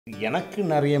எனக்கு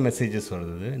நிறைய மெசேஜஸ்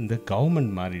வருது. இந்த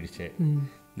கவர்மெண்ட் மாறிடுச்சு,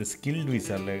 இந்த ஸ்கில்ட்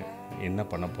விசாவில் என்ன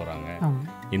பண்ண போகிறாங்க,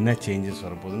 என்ன சேஞ்சஸ்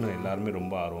வரப்போகுதுன்னு எல்லாருமே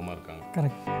ரொம்ப ஆர்வமாக இருக்காங்க.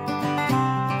 கரெக்ட்.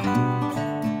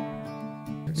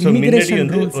 ஸோ முன்னாடி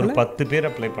வந்து ஒரு 10 பேர்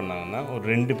அப்ளை பண்ணாங்கன்னா ஒரு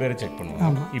 2 பேரை செக்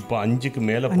பண்ணுவாங்க. இப்போ 5க்கு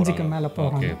மேலே போகிறாங்க.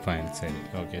 ஓகே ஃபைன், சரி,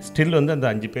 ஓகே. ஸ்டில் வந்து அந்த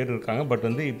 5 பேர் இருக்காங்க. பட்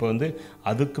வந்து இப்போ வந்து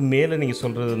அதுக்கு மேலே நீங்கள்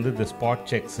சொல்கிறது வந்து இந்த ஸ்பாட்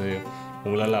செக்ஸு,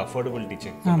 உங்களால் அஃபோர்டபிலிட்டி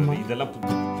செக் பண்ணுறது, இதெல்லாம்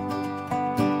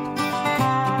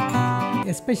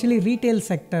எஸ்பெஷலி ரீட்டைல்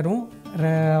செக்டரும்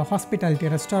ஹாஸ்பிட்டாலிட்டி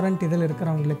ரெஸ்டாரண்ட் இதில்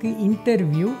இருக்கிறவங்களுக்கு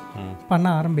இன்டர்வியூ பண்ண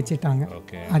ஆரம்பிச்சிட்டாங்க.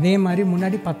 அதே மாதிரி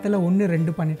முன்னாடி 10ல் 1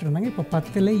 2 பண்ணிட்டு இருந்தாங்க. இப்போ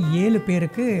 10ல் 7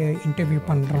 பேருக்கு இன்டர்வியூ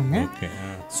பண்ணுறாங்க.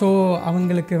 ஸோ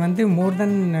அவங்களுக்கு வந்து மோர்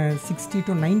தென் 60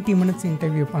 to 90 minutes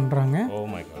இன்டர்வியூ பண்ணுறாங்க.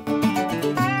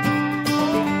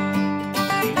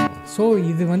 ஸோ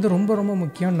இது வந்து ரொம்ப ரொம்ப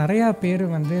முக்கியம். நிறையா பேர்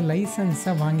வந்து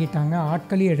லைசன்ஸை வாங்கிட்டாங்க,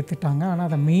 ஆட்களையும் எடுத்துட்டாங்க, ஆனால்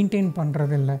அதை மெயின்டைன்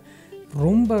பண்ணுறதில்ல.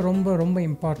 ரொம்ப ரொம்ப ரொம்ப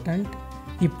இம்பார்ட்டண்ட்.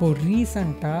 இப்போது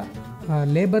ரீசண்டாக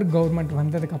லேபர் கவர்மெண்ட்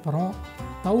வந்ததுக்கப்புறம்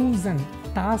 1000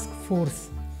 டாஸ்க் ஃபோர்ஸ்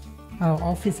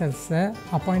ஆஃபீஸர்ஸை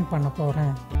அப்பாயிண்ட் பண்ண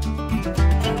போகிறேன்.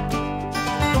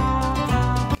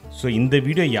 ஸோ இந்த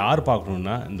வீடியோ யார்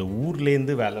பார்க்கணுன்னா இந்த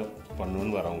ஊர்லேருந்து வேலை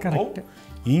பண்ணணுன்னு வரவங்க, கரெக்ட்,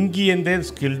 இங்கேருந்தே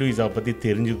ஸ்கில்டு விசா பற்றி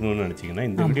தெரிஞ்சுக்கணும்னு நினச்சிங்கன்னா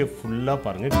இந்த வீடியோ ஃபுல்லாக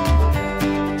பாருங்கள்.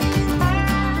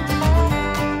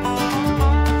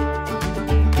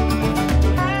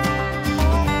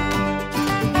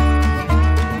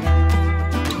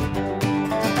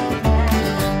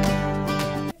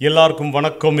 எல்லாருக்கும்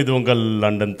வணக்கம். இது உங்கள்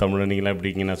லண்டன் தமிழ். நீங்களாம் எப்படி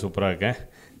இருக்கீங்க? நான் சூப்பராக இருக்கேன்.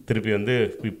 திருப்பி வந்து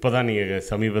இப்போ தான் நீங்கள்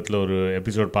சமீபத்தில் ஒரு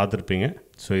எபிசோட் பார்த்துருப்பீங்க.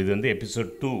 ஸோ இது வந்து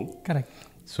எபிசோட் 2. கரெக்ட்.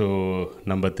 ஸோ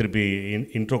நம்ம திருப்பி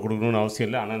இன்ட்ரோ கொடுக்கணும்னு அவசியம்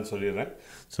இல்லை, ஆனால் சொல்லிடுறேன்.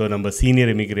 ஸோ நம்ம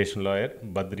சீனியர் இமிக்ரேஷன் லாயர்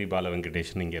பத்ரி பால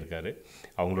வெங்கடேஷன் இங்கே இருக்கார்.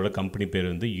 அவங்களோட கம்பெனி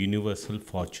பேர் வந்து யூனிவர்சல்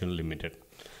ஃபார்ச்சூன் லிமிடெட்.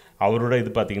 அவரோட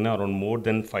இது பார்த்திங்கன்னா அரௌண்ட் மோர்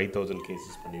தென் 5000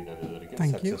 கேசஸ் பண்ணியிருக்காரு இது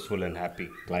வரைக்கும். Successful and happy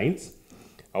clients.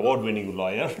 award-winning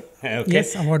lawyer. Okay. Yes,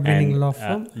 award-winning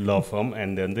law firm.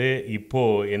 And வந்து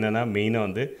இப்போது என்னென்னா மெயினாக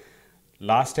வந்து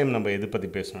லாஸ்ட் டைம் நம்ம எது பற்றி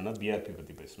பேசணும்னா பிஆர்பி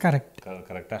பற்றி பேசணும்.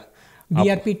 கரெக்டாக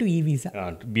PRP to e visa.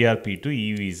 PRP to e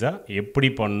visa எப்படி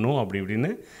பண்ணணும் அப்படி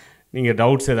இப்படின்னு நீங்கள்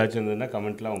டவுட்ஸ் ஏதாச்சும் இருந்ததுன்னா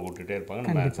கமெண்ட்டில் அவங்க விட்டுட்டே இருப்பாங்க,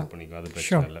 நம்ம ஆன்சர் பண்ணிக்குவோம், அது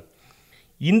பிரச்சனை இல்லை.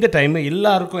 இந்த டைமு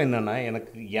எல்லாருக்கும் என்னென்னா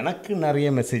எனக்கு நிறைய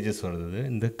மெசேஜஸ் வருது.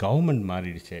 இந்த கவர்மெண்ட்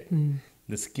மாறிடுச்சு,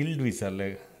 இந்த ஸ்கில்டு விசாவில்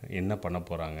என்ன பண்ண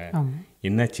போகிறாங்க,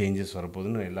 என்ன சேஞ்சஸ்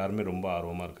வரப்போகுதுன்னு எல்லாருமே ரொம்ப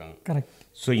ஆர்வமாக இருக்காங்க. கரெக்ட்.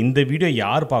 ஸோ இந்த வீடியோ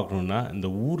யார் பார்க்கணுன்னா இந்த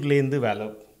ஊர்லேருந்து வேலை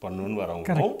பண்ணணுன்னு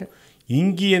வரவங்க,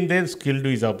 இங்கேருந்தே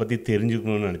ஸ்கில்டு விசா பற்றி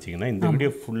தெரிஞ்சுக்கணும்னு நினச்சிங்கன்னா இந்த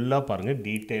வீடியோ ஃபுல்லாக பாருங்கள்,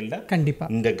 டீட்டெயில்டாக.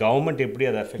 கண்டிப்பாக இந்த கவர்மெண்ட் எப்படி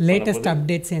அதை அஃபெக்ட் லேட்டஸ்ட்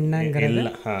அப்டேட்ஸ் என்னங்கிறது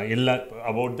எல்லாம்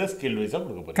அபவுட் த ஸ்கில்டு விசா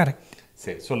கொடுக்க போகிறோம். கரெக்ட்.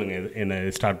 சரி, சொல்லுங்கள், என்ன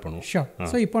ஸ்டார்ட் பண்ணுவோம். ஷோர்.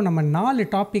 ஸோ இப்போ நம்ம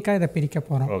 4 டாப்பிக்காக இதை பிரிக்க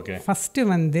போகிறோம். ஓகே.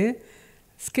 ஃபஸ்ட்டு வந்து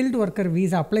ஸ்கில்டு ஒர்க்கர்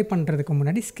வீசா அப்ளை பண்ணுறதுக்கு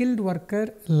முன்னாடி ஸ்கில்டு ஒர்க்கர்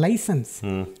லைசன்ஸ்,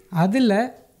 அதில்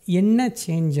என்ன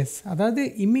சேஞ்சஸ், அதாவது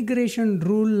இமிக்ரேஷன்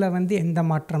ரூலில் வந்து எந்த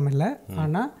மாற்றம் இல்லை,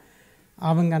 ஆனால்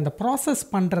அவங்க அந்த ப்ராசஸ்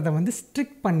பண்ணுறதை வந்து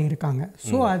ஸ்ட்ரிக்ட் பண்ணியிருக்காங்க.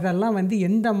 ஸோ அதெல்லாம் வந்து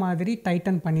எந்த மாதிரி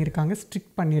டைட்டன் பண்ணியிருக்காங்க,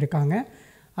 ஸ்ட்ரிக்ட் பண்ணியிருக்காங்க,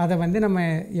 அதை வந்து நம்ம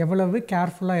எவ்வளவு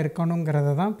கேர்ஃபுல்லாக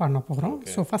இருக்கணுங்கிறத தான் பண்ண போகிறோம்.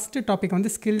 ஸோ ஃபஸ்ட்டு டாபிக்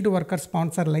வந்து ஸ்கில்டு ஒர்க்கர்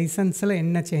ஸ்பான்சர் லைசன்ஸில்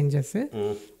என்ன சேஞ்சஸ்ஸு,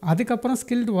 அதுக்கப்புறம்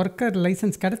ஸ்கில்டு ஒர்க்கர்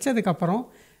லைசன்ஸ் கிடச்சதுக்கப்புறம்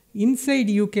இன்சைட்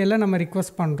யூகேல நம்ம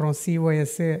ரிக்வெஸ்ட் பண்ணுறோம்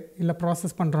சிஓஎஸ்ஸு இல்லை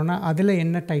ப்ராசஸ் பண்ணுறோன்னா அதில்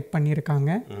என்ன டைட் பண்ணியிருக்காங்க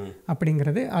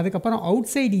அப்படிங்கிறது, அதுக்கப்புறம் அவுட்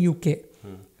சைடு யூகே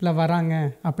இல்லை வராங்க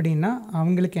அப்படின்னா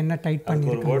அவங்களுக்கு என்ன டைட்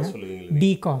பண்ணியிருக்காங்க,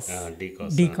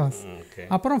 டிகாஸ்.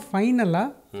 அப்புறம்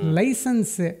ஃபைனலாக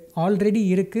லைசன்ஸு ஆல்ரெடி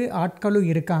இருக்குது, ஆட்களும்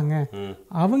இருக்காங்க,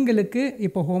 அவங்களுக்கு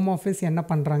இப்போ ஹோம் ஆஃபீஸ் என்ன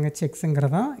பண்ணுறாங்க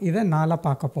செக்ஸுங்கிறதான் இதை 4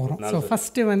 பார்க்க போகிறோம். ஸோ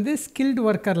ஃபஸ்ட்டு வந்து ஸ்கில்டு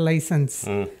ஒர்க்கர் லைசன்ஸ்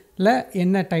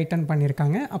என்ன டைட்டன்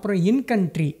பண்ணியிருக்காங்க, அப்புறம் இன்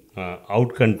கண்ட்ரி,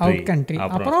 அவுட் கண்ட்ரி,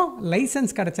 அப்புறம்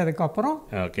லைசன்ஸ் கிடைச்சதுக்கு அப்புறம்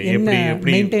என்ன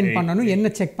மெயின்டைன் பண்ணணும், என்ன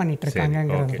செக் பண்ணிட்டு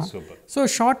இருக்காங்கிறது தான். ஸோ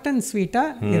ஷார்ட் அண்ட்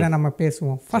ஸ்வீட்டாக இதை நம்ம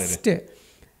பேசுவோம். ஃபஸ்ட்டு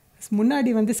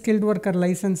முன்னாடி வந்து ஸ்கில்டு ஒர்க்கர்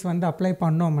லைசன்ஸ் வந்து அப்ளை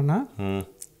பண்ணோம்னா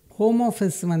ஹோம்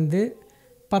ஆஃபீஸ் வந்து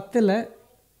 10ல்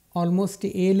ஆல்மோஸ்ட்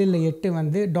 7 இல்லை 8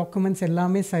 வந்து டாக்குமெண்ட்ஸ்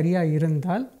எல்லாமே சரியாக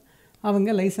இருந்தால் அவங்க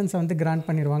லைசன்ஸை வந்து கிராண்ட்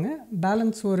பண்ணிடுவாங்க.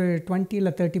 பேலன்ஸ் ஒரு 20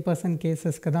 இல்லை 30%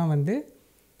 கேசஸ்க்கு தான் வந்து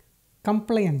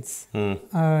கம்ப்ளையன்ஸ்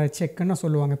செக்குன்னு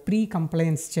சொல்லுவாங்க, ப்ரீ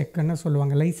கம்ப்ளையன்ஸ் செக்குன்னு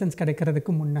சொல்லுவாங்க லைசன்ஸ்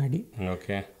கிடைக்கிறதுக்கு முன்னாடி.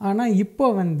 ஓகே. ஆனால் இப்போ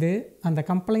வந்து அந்த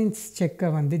கம்ப்ளைண்ட்ஸ்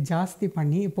செக்கை வந்து ஜாஸ்தி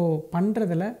பண்ணி இப்போது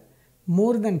பண்ணுறதுல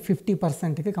மோர் தென்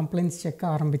 50%க்கு கம்ப்ளைண்ட்ஸ் செக்கை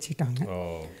ஆரம்பிச்சிட்டாங்க.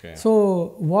 So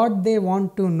what they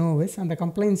want to know is அந்த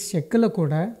கம்ப்ளைண்ட்ஸ் செக்கில்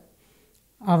கூட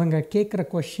அவங்க கேட்குற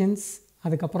கொஷின்ஸ்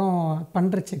அதுக்கப்புறம்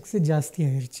பண்ணுற செக்ஸு ஜாஸ்தி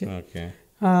ஆயிடுச்சு.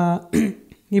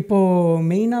 இப்போது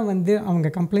மெயினாக வந்து அவங்க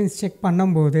கம்ப்ளைண்ட்ஸ் செக்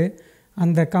பண்ணும்போது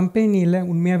அந்த கம்பெனியில்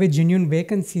உண்மையாகவே ஜென்யூன்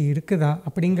வேக்கன்சி இருக்குதா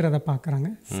அப்படிங்கிறத பார்க்குறாங்க.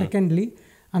 செகண்ட்லி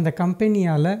அந்த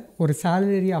கம்பெனியால் ஒரு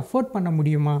சேலரி அஃபோர்ட் பண்ண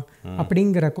முடியுமா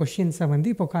அப்படிங்கிற கொஷின்ஸை வந்து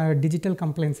இப்போ டிஜிட்டல்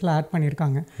கம்ப்ளைண்ட்ஸில் ஆட்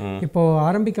பண்ணியிருக்காங்க. இப்போது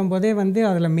ஆரம்பிக்கும் போதே வந்து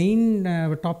அதில் மெயின்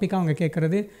டாப்பிக்காக அவங்க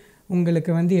கேட்குறது,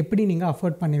 உங்களுக்கு வந்து எப்படி நீங்கள்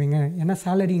அஃபோர்ட் பண்ணுவீங்க, ஏன்னா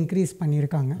சேலரி இன்க்ரீஸ்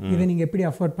பண்ணியிருக்காங்க, இதை நீங்கள் எப்படி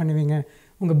அஃபோர்ட் பண்ணுவீங்க,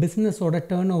 உங்கள் பிஸ்னஸோட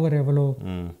டேர்ன் ஓவர் எவ்வளோ,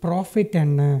 ப்ராஃபிட்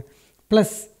என்ன,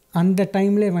 ப்ளஸ் அந்த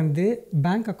டைம்லேயே வந்து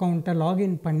பேங்க் அக்கௌண்ட்டை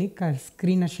லாகின் பண்ணி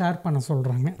ஸ்க்ரீனை ஷேர் பண்ண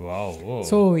சொல்கிறாங்க.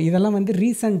 ஸோ இதெல்லாம் வந்து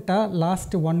ரீசெண்டாக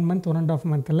last 1 month 1.5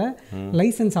 months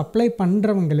license apply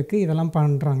பண்ணுறவங்களுக்கு இதெல்லாம்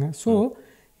பண்ணுறாங்க. ஸோ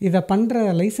இதை பண்ணுற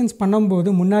லைசன்ஸ்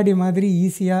பண்ணும்போது முன்னாடி மாதிரி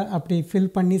ஈஸியாக அப்படி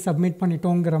ஃபில் பண்ணி சப்மிட்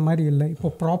பண்ணிட்டோங்கிற மாதிரி இல்லை.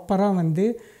 இப்போ ப்ராப்பராக வந்து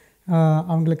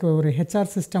அவங்களுக்கு ஒரு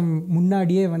ஹெச்ஆர் சிஸ்டம்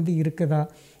முன்னாடியே வந்து இருக்குதா,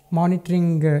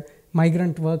 மானிட்டரிங்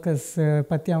மைக்ரண்ட் ஒர்க்கர்ஸ்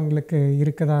பற்றி அவங்களுக்கு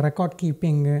இருக்குதா, ரெக்கார்ட்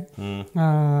கீப்பிங்கு,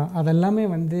 அதெல்லாமே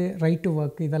வந்து ரைட் டு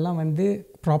ஒர்க் இதெல்லாம் வந்து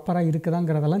ப்ராப்பராக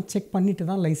இருக்குதாங்கிறதெல்லாம் செக் பண்ணிவிட்டு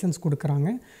தான் லைசன்ஸ்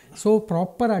கொடுக்குறாங்க. ஸோ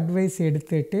ப்ராப்பர் அட்வைஸ்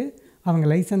எடுத்துகிட்டு அவங்க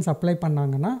லைசன்ஸ் அப்ளை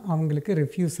பண்ணாங்கன்னா அவங்களுக்கு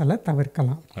ரெஃப்யூஸலை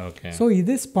தவிர்க்கலாம். ஸோ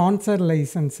இது ஸ்பான்சர்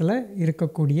லைசன்ஸில்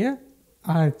இருக்கக்கூடிய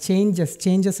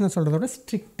சேஞ்சஸ்னு சொல்கிறதோட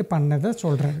ஸ்ட்ரிக்ட் பண்ணதை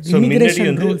சொல்கிறாரு.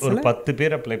 இமிகிரேஷன் ரூல்ஸ் ஒரு 10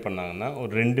 பேர் அப்ளை பண்ணாங்கன்னா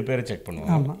ஒரு 2 பேரை செக்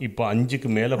பண்ணுவாங்க. இப்போ 5க்கு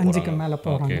மேலே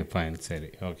போகிறாங்க. ஓகே ஃபைன்,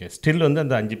 சரி, ஓகே. ஸ்டில் வந்து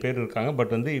அந்த 5 பேர் இருக்காங்க.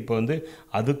 பட் வந்து இப்போ வந்து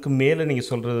அதுக்கு மேலே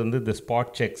நீங்கள் சொல்கிறது வந்து இந்த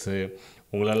ஸ்பாட் செக்ஸு,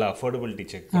 உங்களால் அஃபோர்டபிலிட்டி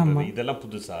செக் பண்ணுறது, இதெல்லாம்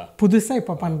புதுசாக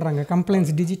இப்போ பண்ணுறாங்க.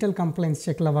 கம்ப்ளைண்ட்ஸ் டிஜிட்டல் கம்ப்ளைண்ட்ஸ்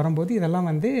செக்கில் வரும்போது இதெல்லாம்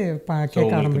வந்து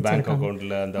கேட்க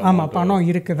ஆரம்பிச்சிருக்காங்க. ஆமாம், பணம்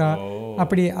இருக்குதா,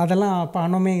 அப்படி அதெல்லாம்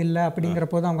பணமே இல்லை அப்படிங்கிற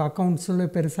போது அவங்க அக்கௌண்ட்ஸில்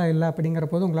பெருசாக இல்லை அப்படிங்கிற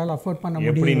போது உங்களால் அஃபோர்ட் பண்ண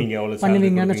முடியும்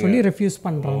பண்ணுவீங்கன்னு சொல்லி ரெஃப்யூஸ்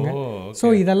பண்ணுறாங்க. ஸோ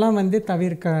இதெல்லாம் வந்து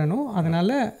தவிர்க்கணும்.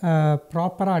 அதனால்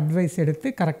ப்ராப்பராக அட்வைஸ் எடுத்து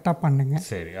கரெக்டாக பண்ணுங்க.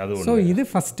 ஸோ இது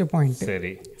ஃபஸ்ட்டு பாயிண்ட்.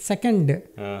 செகண்டு,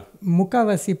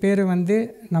 முக்கால்வாசி பேர் வந்து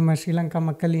நம்ம ஸ்ரீலங்கா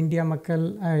மக்கள், இந்தியா மக்கள்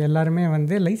எல்லாருமே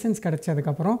வந்து லைசன்ஸ்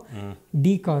கிடைச்சதுக்கப்புறம்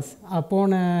டிகாஸ்,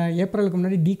 போன ஏப்ரலுக்கு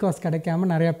முன்னாடி டிகாஸ் கிடைக்காம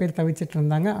நிறையா பேர் தவிச்சிட்டு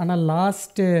இருந்தாங்க. ஆனால்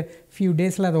லாஸ்ட்டு ஃபியூ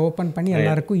டேஸில் அதை ஓப்பன் பண்ணி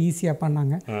எல்லாருக்கும் ஈஸியாக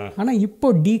பண்ணாங்க. ஆனால் இப்போ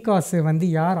டிகாஸ் வந்து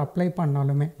யார் அப்ளை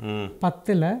பண்ணாலுமே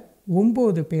 10ல்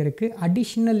 9 பேருக்கு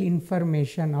அடிஷ்னல்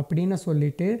இன்ஃபர்மேஷன் அப்படின்னு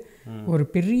சொல்லிட்டு ஒரு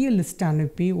பெரிய லிஸ்ட்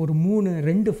அனுப்பி ஒரு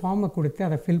 2 ஃபார்மை கொடுத்து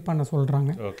அதை ஃபில் பண்ண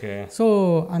சொல்கிறாங்க. ஸோ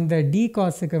அந்த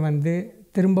டிகாஸுக்கு வந்து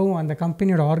திரும்பவும் அந்த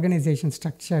கம்பெனியோட organisation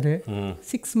structure,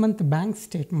 6 month bank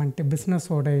statement,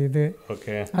 பிஸ்னஸோட இது,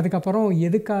 அதுக்கப்புறம்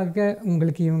எதுக்காக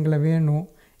உங்களுக்கு இவங்களை வேணும்,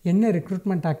 என்ன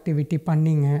ரெக்ரூட்மெண்ட் ஆக்டிவிட்டி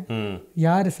பண்ணிங்க,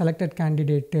 யார் செலக்டட்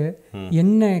கேண்டிடேட்டு,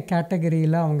 என்ன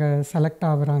கேட்டகரியில் அவங்க செலக்ட்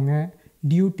ஆகுறாங்க,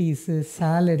 டியூட்டிஸு,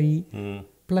 சேலரி,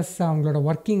 ப்ளஸ் அவங்களோட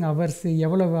ஒர்க்கிங் ஹவர்ஸு,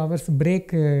 எவ்வளவு ஹவர்ஸ்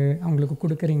பிரேக்கு அவங்களுக்கு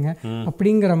கொடுக்குறீங்க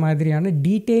அப்படிங்கிற மாதிரியான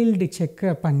டீட்டெயில்டு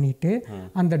செக்கை பண்ணிவிட்டு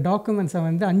அந்த டாக்குமெண்ட்ஸை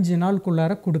வந்து 5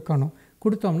 நாளுக்குள்ளார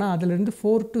கொடுத்தோம்னா அதுலேருந்து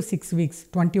 4 to 6 weeks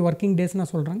 20 ஒர்க்கிங் டேஸ்னால்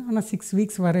சொல்கிறாங்க. ஆனால் 6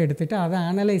 weeks வரை எடுத்துகிட்டு அதை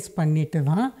அனலைஸ் பண்ணிவிட்டு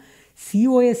தான்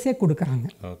சிஓஎஸ்ஸே கொடுக்குறாங்க.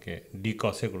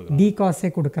 டிகாஸே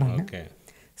கொடுக்குறாங்க.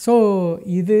 ஸோ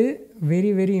இது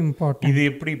வெரி வெரி இம்பார்ட்டன்ட். இது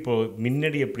எப்படி இப்போ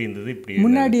முன்னாடி எப்படி இருந்தது?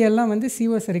 முன்னாடி எல்லாம் வந்து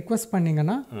சிஓஎஸ் ரிக்வஸ்ட்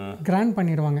பண்ணிங்கன்னா கிராண்ட்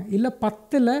பண்ணிடுவாங்க. இல்லை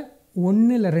 10ல் 1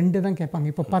 இல்லை 2 தான் கேட்பாங்க.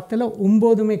 இப்போ 10ல்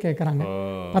 9 கேட்குறாங்க.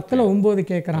 10ல் 9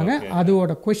 கேட்குறாங்க.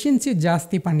 அதோட கொஷின்ஸு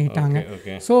ஜாஸ்தி பண்ணிட்டாங்க.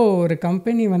 ஸோ ஒரு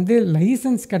கம்பெனி வந்து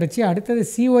லைசன்ஸ் கிடச்சி அடுத்தது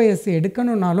சிஓஎஸ்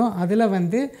எடுக்கணுன்னாலும் அதில்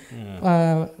வந்து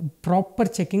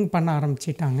ப்ராப்பர் செக்கிங் பண்ண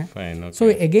ஆரம்பிச்சிட்டாங்க. ஸோ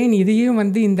எகெயின் இதையும்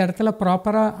வந்து இந்த இடத்துல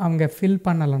ப்ராப்பராக அவங்க ஃபில்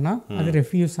பண்ணலைன்னா அது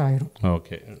ரெஃப்யூஸ் ஆயிரும்.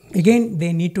 Again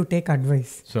they need to take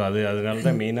advice. So அதனால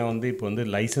தான் மெயினாக வந்து இப்போ வந்து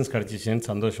லைசன்ஸ் கிடச்சிச்சின்னு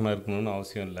சந்தோஷமாக இருக்கணும்னு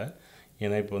அவசியம் இல்லை.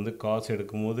 ஏன்னா இப்போ வந்து காசு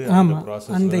எடுக்கும்போது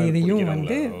அந்த இதையும்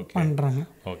வந்து பண்ணுறாங்க.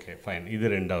 Okay fine.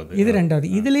 இது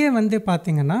ரெண்டாவது. இதுலேயே வந்து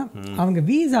பார்த்தீங்கன்னா அவங்க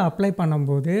வீசா அப்ளை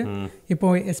பண்ணும்போது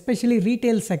இப்போது எஸ்பெஷலி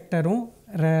ரீட்டைல் செக்டரும்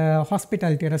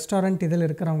ஹாஸ்பிட்டாலிட்டி, ரெஸ்டாரண்ட் இதில்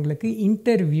இருக்கிறவங்களுக்கு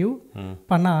இன்டர்வியூ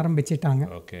பண்ண ஆரம்பிச்சிட்டாங்க.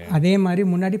 அதே மாதிரி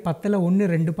முன்னாடி 10ல் 1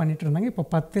 2 பண்ணிட்டு இருந்தாங்க. இப்போ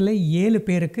 10ல் 7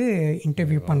 பேருக்கு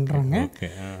இன்டர்வியூ பண்ணுறாங்க.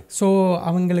 ஸோ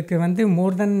அவங்களுக்கு வந்து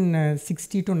மோர் தென்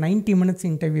 60 to 90 minutes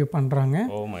இன்டர்வியூ பண்ணுறாங்க.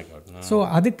 ஸோ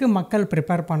அதுக்கு மக்கள்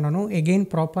ப்ரிப்பேர் பண்ணணும். எகெயின்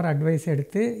ப்ராப்பர் அட்வைஸ்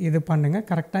எடுத்து இது பண்ணுங்கள்,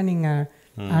 கரெக்டாக நீங்கள்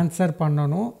ஆன்சர்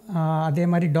பண்ணணும். அதே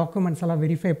மாதிரி டாக்குமெண்ட்ஸ் எல்லாம்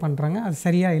வெரிஃபை பண்ணுறாங்க. அது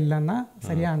சரியாக இல்லைன்னா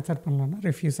சரியாக ஆன்சர் பண்ணலன்னா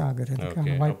ரெஃப்யூஸ்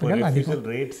ஆகுறதுக்கான வாய்ப்புகள் அதிகம்,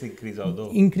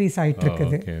 இன்க்ரீஸ் ஆகிட்டு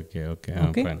இருக்குது.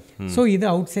 ஓகே, ஸோ இது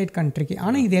அவுட் சைட் கண்ட்ரிக்கு.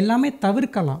 ஆனால் இது எல்லாமே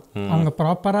தவிர்க்கலாம். அவங்க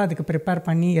ப்ராப்பராக அதுக்கு ப்ரிப்பேர்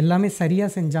பண்ணி எல்லாமே சரியாக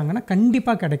செஞ்சாங்கன்னா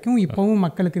கண்டிப்பாக கிடைக்கும். இப்போவும்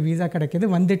மக்களுக்கு வீசா கிடைக்கிது,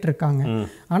 வந்துட்டு இருக்காங்க.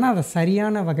 ஆனால் அதை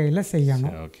சரியான வகையில்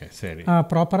செய்யணும்.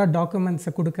 ப்ராப்பராக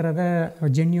டாக்குமெண்ட்ஸை கொடுக்குறத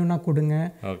ஜென்யூனாக கொடுங்க.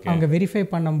 அவங்க வெரிஃபை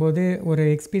பண்ணும்போது ஒரு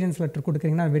எக்ஸ்பீரியன்ஸ் லெட்டர்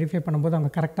கொடுக்குறீங்கன்னா வெரிஃபை பண்ணும்போது அவங்க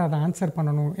கரெக்டாக அதை ஆன்சர்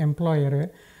பண்ணணும் எம்ப்ளாயரு.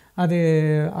 அது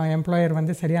எம்ப்ளாயர்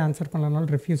வந்து சரியாக ஆன்சர்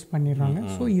பண்ணலனாலும் ரெஃப்யூஸ் பண்ணிடுறாங்க.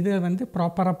 ஸோ இதை வந்து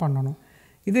ப்ராப்பராக பண்ணணும்.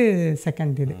 இது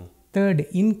செகண்ட். இது தேர்டு,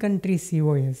 இன்கண்ட்ரி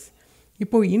சிஓஎஸ்.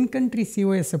 இப்போது இன்கண்ட்ரி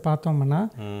சிஓஎஸ் பார்த்தோம்னா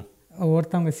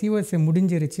ஒருத்தவங்க சிஓஎஸ்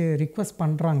முடிஞ்சிருச்சு ரிக்வெஸ்ட்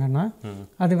பண்ணுறாங்கன்னா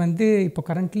அது வந்து இப்போ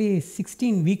கரண்ட்லி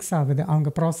 16 வீக்ஸ் ஆகுது அவங்க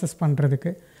ப்ராசஸ்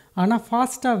பண்ணுறதுக்கு. ஆனால்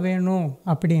ஃபாஸ்ட்டாக வேணும்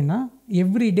அப்படின்னா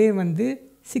எவ்ரிடே வந்து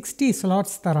 60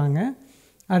 ஸ்லாட்ஸ் தராங்க.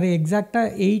 அது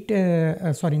எக்ஸாக்டாக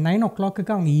 9 o'clock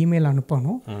அவங்க இமெயில்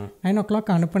அனுப்பணும். 9 o'clock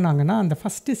அனுப்புனாங்கன்னா அந்த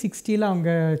ஃபஸ்ட்டு 60ல்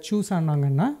அவங்க சூஸ்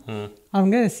ஆனாங்கன்னா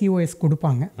அவங்க சிஓஎஸ்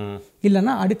கொடுப்பாங்க.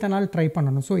 இல்லைன்னா அடுத்த நாள் ட்ரை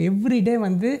பண்ணணும். ஸோ எவ்ரிடே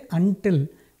வந்து until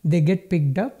they get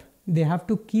picked up they have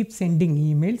to keep sending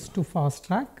emails to fast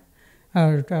track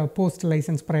post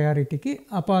license priorityக்கு.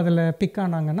 அப்போ அதில் பிக்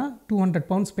ஆனாங்கன்னா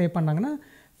 £200 பே பண்ணாங்கன்னா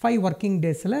 5 working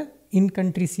daysல இன்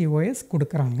கண்ட்ரி சிஓஎஸ்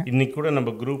கொடுக்குறாங்க. இன்னைக்கு கூட நம்ம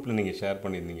குரூப்பில் நீங்கள் ஷேர்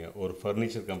பண்ணியிருந்தீங்க ஒரு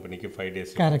ஃபர்னிச்சர் கம்பெனிக்கு 5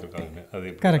 days கொடுத்துருக்காங்க. அது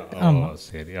கரெக்ட். ஆமாம்,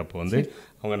 சரி. அப்போ வந்து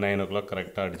அவங்க 9 o'clock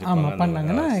கரெக்டாக அடிச்சு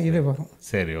பண்ணாங்கன்னா இது வரும்.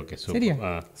 சரி, ஓகே, சரியா?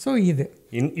 ஸோ இது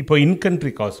இப்போ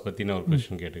இன்கண்ட்ரி காஸ்ட் பற்றி நான் ஒரு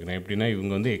கொஸ்டின் கேட்டுக்கிறேன். எப்படின்னா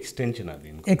இவங்க வந்து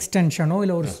எக்ஸ்டென்ஷனோ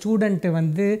இல்லை ஒரு ஸ்டூடெண்ட்டு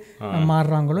வந்து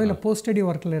மாறுறாங்களோ இல்லை போஸ்டடி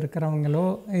ஒர்க்கில் இருக்கிறவங்களோ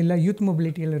இல்லை யூத்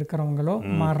மொபிலிட்டியில் இருக்கிறவங்களோ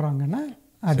மாறுறாங்கன்னா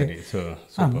அது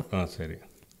சரி.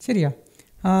 சரியா?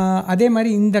 அதே மாதிரி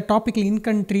இந்த டாப்பிக்கில்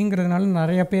இன்கண்ட்ரிங்கிறதுனால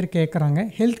நிறைய பேர் கேட்குறாங்க,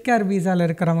 ஹெல்த் கேர் வீசாவில்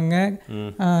இருக்கிறவங்க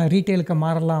ரீட்டெயிலுக்கு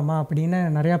மாறலாமா அப்படின்னு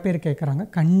நிறையா பேர் கேட்குறாங்க.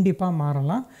 கண்டிப்பாக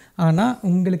மாறலாம். ஆனால்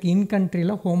உங்களுக்கு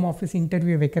இன்கண்ட்ரியில் ஹோம் ஆஃபீஸ்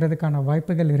இன்டர்வியூ வைக்கிறதுக்கான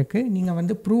வாய்ப்புகள் இருக்குது. நீங்கள்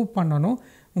வந்து ப்ரூவ் பண்ணணும்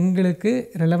உங்களுக்கு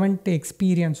ரெலவெண்ட்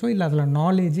எக்ஸ்பீரியன்ஸோ இல்லை அதில்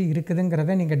நாலேஜ்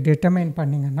இருக்குதுங்கிறத நீங்கள் டிட்டர்மைன்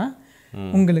பண்ணிங்கன்னா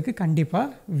உங்களுக்கு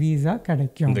கண்டிப்பாக வீசா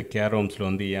கிடைக்கும். இந்த கேர் ஹோம்ஸில்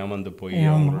வந்து ஏமாந்து போய்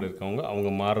அவங்களோட இருக்கவங்க அவங்க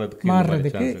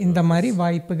மாறுறதுக்கு இந்த மாதிரி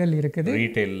வாய்ப்புகள் இருக்குது.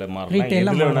 ரீட்டெயிலில்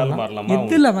மாறலாம்,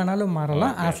 எதில் வேணாலும்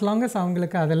மாறலாம், ஆஸ் லாங் அஸ்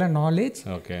அவங்களுக்கு அதில் நாலேஜ்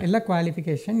இல்லை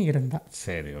குவாலிஃபிகேஷன் இருந்தால்.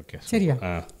 சரி, ஓகே, சரியா?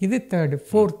 இது தேர்டு.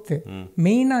 ஃபோர்த்து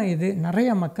மெயினாக இது நிறைய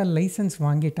மக்கள் லைசன்ஸ்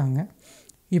வாங்கிட்டாங்க.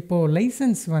 இப்போது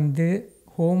லைசன்ஸ் வந்து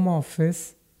ஹோம் ஆஃபீஸ்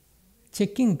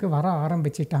செக்கிங்க்கு வர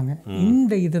ஆரம்பிச்சிட்டாங்க.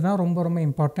 இந்த இதுதான் ரொம்ப ரொம்ப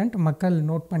இம்பார்ட்டண்ட், மக்கள்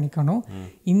நோட் பண்ணிக்கணும்.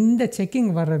 இந்த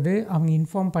செக்கிங் வர்றது அவங்க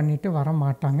இன்ஃபார்ம் பண்ணிவிட்டு வர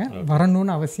மாட்டாங்க,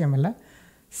 வரணும்னு அவசியம் இல்லை.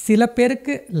 சில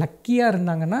பேருக்கு லக்கியாக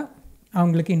இருந்தாங்கன்னா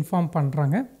அவங்களுக்கு இன்ஃபார்ம்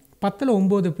பண்ணுறாங்க. 10ல்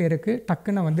 9 பேருக்கு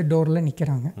டக்குன்னு வந்து டோரில்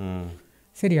நிற்கிறாங்க.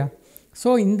 சரியா?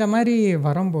 ஸோ இந்த மாதிரி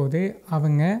வரும்போது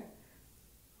அவங்க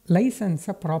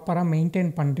லைசன்ஸை ப்ராப்பராக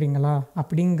மெயின்டைன் பண்ணுறீங்களா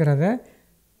அப்படிங்கிறத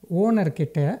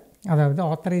ஓனர்கிட்ட, அதாவது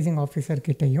ஆத்தரைசிங்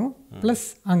ஆஃபீஸர்கிட்டையும் ப்ளஸ்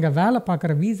அங்கே வேலை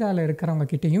பார்க்குற வீசாவில் இருக்கிறவங்க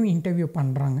கிட்டேயும் இன்டர்வியூ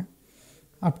பண்ணுறாங்க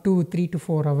up to 3 to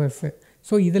 4 hours.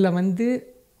 So இதில் வந்து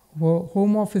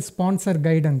ஹோம் ஆஃபீஸ் ஸ்பான்சர்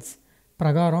கைடன்ஸ்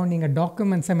பிரகாரம் நீங்கள்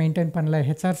டாக்குமெண்ட்ஸை மெயின்டைன் பண்ணலை,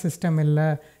 ஹெச்ஆர் சிஸ்டம் இல்லை,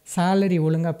 சேலரி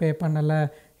ஒழுங்காக பே பண்ணலை,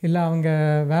 இல்லை அவங்க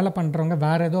வேலை பண்ணுறவங்க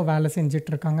வேறு ஏதோ வேலை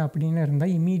செஞ்சிட்ருக்காங்க அப்படின்னு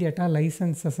இருந்தால் இம்மீடியட்டாக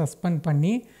லைசன்ஸை சஸ்பெண்ட்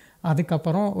பண்ணி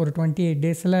அதுக்கப்புறம் ஒரு 28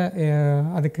 daysல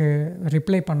அதுக்கு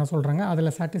ரிப்ளை பண்ண சொல்கிறாங்க.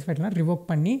 அதில் சாட்டிஸ்ஃபைட்லாம் ரிவோக்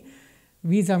பண்ணி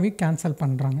வீசாவையும் கேன்சல்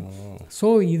பண்ணுறாங்க. ஸோ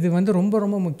இது வந்து ரொம்ப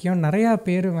ரொம்ப முக்கியம். நிறையா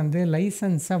பேர் வந்து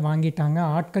லைசன்ஸை வாங்கிட்டாங்க,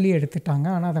 ஆட்களையும் எடுத்துட்டாங்க,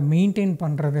 ஆனால் அதை மெயின்டைன்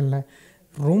பண்ணுறதில்ல.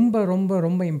 ரொம்ப ரொம்ப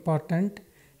ரொம்ப இம்பார்ட்டண்ட்.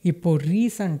 இப்போது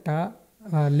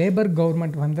ரீசண்டாக லேபர்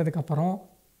கவர்மெண்ட் வந்ததுக்கப்புறம்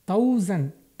 1000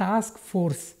 டாஸ்க்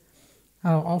ஃபோர்ஸ்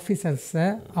ஆஃபீஸர்ஸை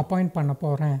அப்பாயிண்ட் பண்ண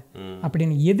போகிறேன்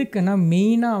அப்படின்னு. எதுக்குன்னா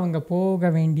மெயினாக அவங்க போக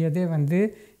வேண்டியதே வந்து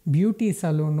பியூட்டி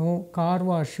சலூனும் கார்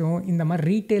வாஷும் இந்த மாதிரி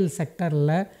ரீட்டெயில்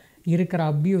செக்டரில் இருக்கிற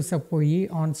அப்யூஸை போய்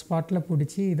ஆன் ஸ்பாட்டில்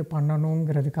பிடிச்சி இது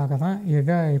பண்ணணுங்கிறதுக்காக தான்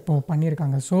இதை இப்போது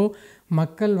பண்ணியிருக்காங்க. ஸோ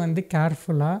மக்கள் வந்து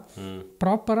கேர்ஃபுல்லாக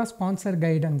ப்ராப்பராக ஸ்பான்சர்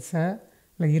கைடன்ஸை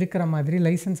இருக்கிற மாதிரி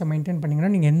லைசன்ஸை மெயின்டைன் பண்ணிங்கன்னா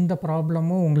நீங்கள் எந்த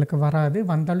ப்ராப்ளமும் உங்களுக்கு வராது.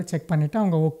 வந்தாலும் செக் பண்ணிவிட்டு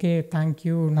அவங்க ஓகே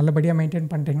தேங்க்யூ நல்லபடியாக மெயின்டைன்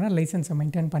பண்ணுறீங்கன்னா லைசன்ஸை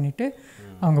மெயின்டைன் பண்ணிவிட்டு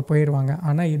அவங்க போயிடுவாங்க.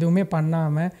 ஆனால் எதுவுமே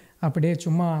பண்ணாமல் அப்படியே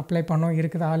சும்மா அப்ளை பண்ணோம்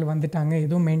இருக்குது ஆள் வந்துட்டாங்க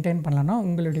எதுவும் மெயின்டைன் பண்ணலன்னா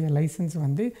உங்களுடைய லைசன்ஸ்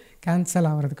வந்து கேன்சல்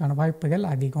ஆகிறதுக்கான வாய்ப்புகள்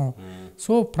அதிகம்.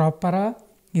 ஸோ ப்ராப்பராக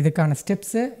இதுக்கான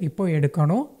ஸ்டெப்ஸை இப்போது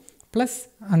எடுக்கணும். ப்ளஸ்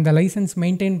அந்த லைசன்ஸ்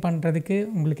மெயின்டைன் பண்ணுறதுக்கு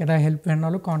உங்களுக்கு எதாவது ஹெல்ப்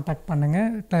வேணாலும் காண்டாக்ட்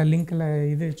பண்ணுங்கள், லிங்க்கில்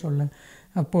இது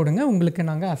போடுங்க, உங்களுக்கு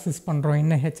நாங்கள் அசிஸ்ட் பண்ணுறோம்.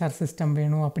 என்ன ஹெச்ஆர் சிஸ்டம்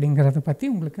வேணும் அப்படிங்கிறத பற்றி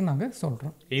உங்களுக்கு நாங்கள்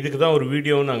சொல்கிறோம். இதுக்கு தான் ஒரு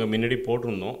வீடியோவும் நாங்கள் முன்னாடி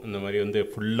போட்டிருந்தோம். இந்த மாதிரி வந்து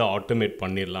ஃபுல்லாக ஆட்டோமேட்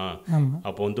பண்ணிடலாம்.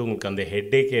 அப்போ வந்து உங்களுக்கு அந்த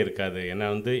ஹெட்டேக்கே இருக்காது. ஏன்னா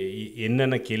வந்து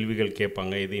என்னென்ன கேள்விகள்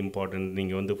கேட்பாங்க, இது இம்பார்ட்டன்ட்,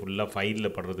 நீங்கள் வந்து ஃபுல்லாக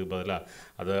ஃபைலில் படுறதுக்கு பதிலாக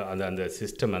அதை அந்த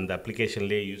சிஸ்டம் அந்த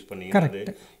அப்ளிகேஷன்லேயே யூஸ் பண்ணிங்கன்னா அது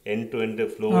எண்ட் டு எண்ட்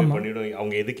ஃப்ளோ பண்ணிவிடும்.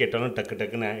 அவங்க எது கேட்டாலும் டக்கு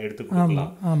டக்குன்னு எடுத்து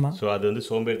கொடுக்கலாம். ஸோ அது வந்து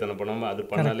சோம்பேறித்தனம் பண்ணாமல் அது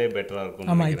பண்ணாலே பெட்டராக இருக்கும்.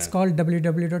 ஆமாம், இட்ஸ் கால்ட்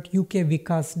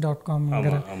www.ukvikas.com.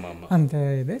 அப்படிங்கிற அந்த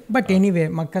இது. பட் எனிவே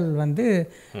மக்கள் வந்து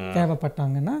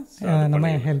தேவைப்பட்டாங்கன்னா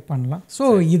நம்ம ஹெல்ப் பண்ணலாம். ஸோ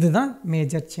இதுதான்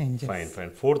மேஜர் சேஞ்ச்.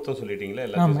 ஃபோர்த்தும் சொல்லிட்டீங்களா?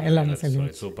 ஆமாம், எல்லாமே சொல்லி.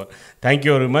 Super,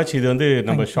 thank you very much. இது வந்து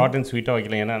நம்ம ஷார்ட் அண்ட் ஸ்வீட்டாக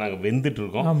வைக்கலாம், ஏன்னா நாங்கள் வெந்துட்டு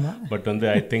இருக்கோம். பட் வந்து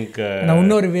ஐ திங்க்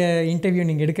இன்னொரு இன்டர்வியூ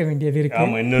நீங்கள் எடுக்க வேண்டியது இருக்கு.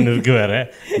 ஆமாம், இன்னொன்று இருக்குது, வேறு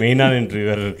மெயினான இன்டர்வியூ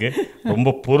வேறு இருக்குது. ரொம்ப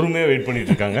பொறுமையாக வெயிட்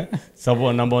பண்ணிட்டு இருக்காங்க.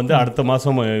 நம்ம வந்து அடுத்த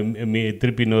மாதம்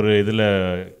திருப்பி இன்னொரு இதில்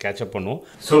கேட்சப் பண்ணுவோம்.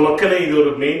 ஸோ மக்களே, இது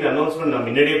ஒரு மெயின் அனௌன்ஸ்மெண்ட் நான்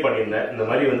முன்னாடியே பண்ணியிருந்தேன். இந்த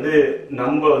மாதிரி வந்து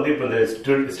நம்ம வந்து இப்போ இந்த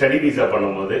ஸ்டடி வீசா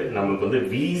பண்ணும்போது நமக்கு வந்து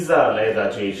வீசாவில்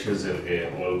ஏதாச்சும் இஷ்யூஸ் இருக்கு,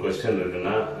 உங்களுக்கு கொஸ்டின்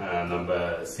இருக்குன்னா நம்ம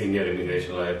சீனியர்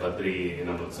இமிகிரேஷன் லாயர் பத்திரி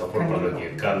நம்மளுக்கு சப்போர்ட் பண்ணுறதுக்கு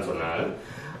இருக்காருன்னு சொன்னாங்க.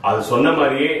 அது சொன்ன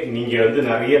மாதிரியே நீங்க வந்து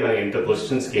நிறைய நான் என்கிட்ட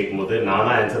கொஸ்டின்ஸ் கேட்கும்போது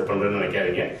நானா ஆன்சர் பண்றேன்னு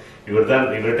நினைக்காதீங்க.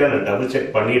 இவர்கிட்ட நான் டபுள்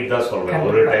செக் பண்ணிட்டு தான் சொல்றேன்.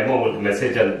 ஒரு டைம் உங்களுக்கு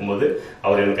மெசேஜ் அனுப்பும்போது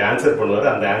அவர் எனக்கு ஆன்சர் பண்ணுவாரு,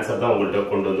 அந்த ஆன்சர் தான் உங்கள்கிட்ட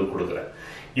கொண்டு வந்து கொடுக்குறேன்.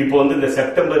 இப்போ வந்து இந்த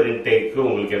செப்டம்பர் இன்டேக்கு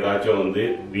உங்களுக்கு ஏதாச்சும் வந்து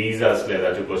வீசாஸ்ல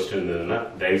ஏதாச்சும் கொஸ்டின் இருந்ததுன்னா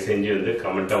தயவு செஞ்சு வந்து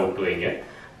கமெண்டா விட்டு வைங்க,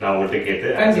 நான் உங்கள்கிட்ட கேட்டு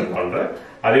ஆன்சர் பண்றேன்.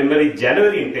 அதே மாதிரி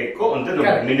ஜனவரி இன்டேக்கும் வந்து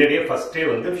நம்ம முன்னாடியே ஃபர்ஸ்டே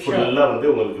வந்து ஃபுல்லா வந்து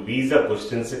உங்களுக்கு வீசா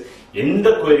கொஸ்டின்ஸ் எந்த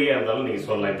குவரியா இருந்தாலும் நீங்க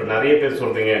சொல்லலாம். இப்ப நிறைய பேர்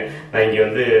சொல்றீங்க, நான் இங்க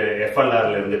வந்து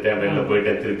எஃப்எல்ஆர்ல இருந்துட்டேன், வெளில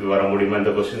போயிட்டேன், திருப்பி வர முடியுமா,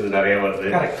 இந்த கொஸ்டின்ஸ் நிறைய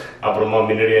வருது. அப்புறமா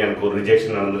முன்னாடியே எனக்கு ஒரு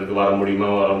ரிஜெக்ஷன் நடந்திருக்கு, வர முடியுமா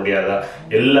வர முடியாதா,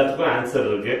 எல்லாத்துக்கும் ஆன்சர்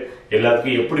இருக்கு.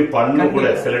 எல்லாத்துக்கும் எப்படி பண்ண கூட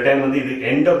சில டைம் வந்து இது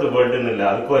எண்ட் ஆஃப் த வேர்ல்டுன்னு இல்லை,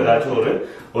 அதுக்கும் ஏதாச்சும்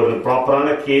ஒரு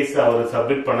ப்ராப்பரான கேஸ் அவர்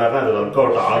சப்மிட் பண்ணாருன்னா அது ஒர்க்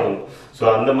அவுட் ஆகும். சோ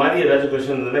அந்த மாதிரி ஏதாச்சும்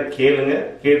கொஸ்டின் இருந்ததுன்னா கேளுங்க,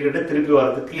 கேட்டுட்டு திருப்பி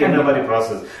வரதுக்கு என்ன மாதிரி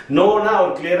ப்ராசஸ். நோனா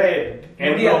அவர் கிளியரா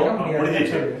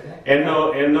முடிஞ்சிச்சு,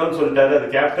 என்னன்னு சொல்லிட்டாரு, அது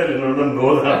கேபிட்டல் என்னன்னு நோ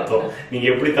தான் அர்த்தம். நீங்க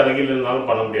எப்படி தலைகீழ்னாலும்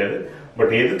பண்ண முடியாது.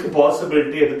 பட் எதுக்கு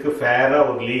பாசிபிலிட்டி, எதுக்கு ஃபேரா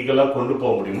ஒரு லீகலா கொண்டு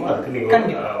போக முடியுமோ அதுக்கு நீங்க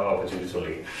ஆப்பர்ச்சுனிட்டி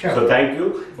சொல்லுங்க. So thank you.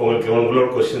 உங்களோட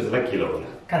கொஸ்டின்ஸ் எல்லாம் கீழே விடுங்க.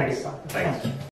 கண்டிப்பா. தேங்க்யூ.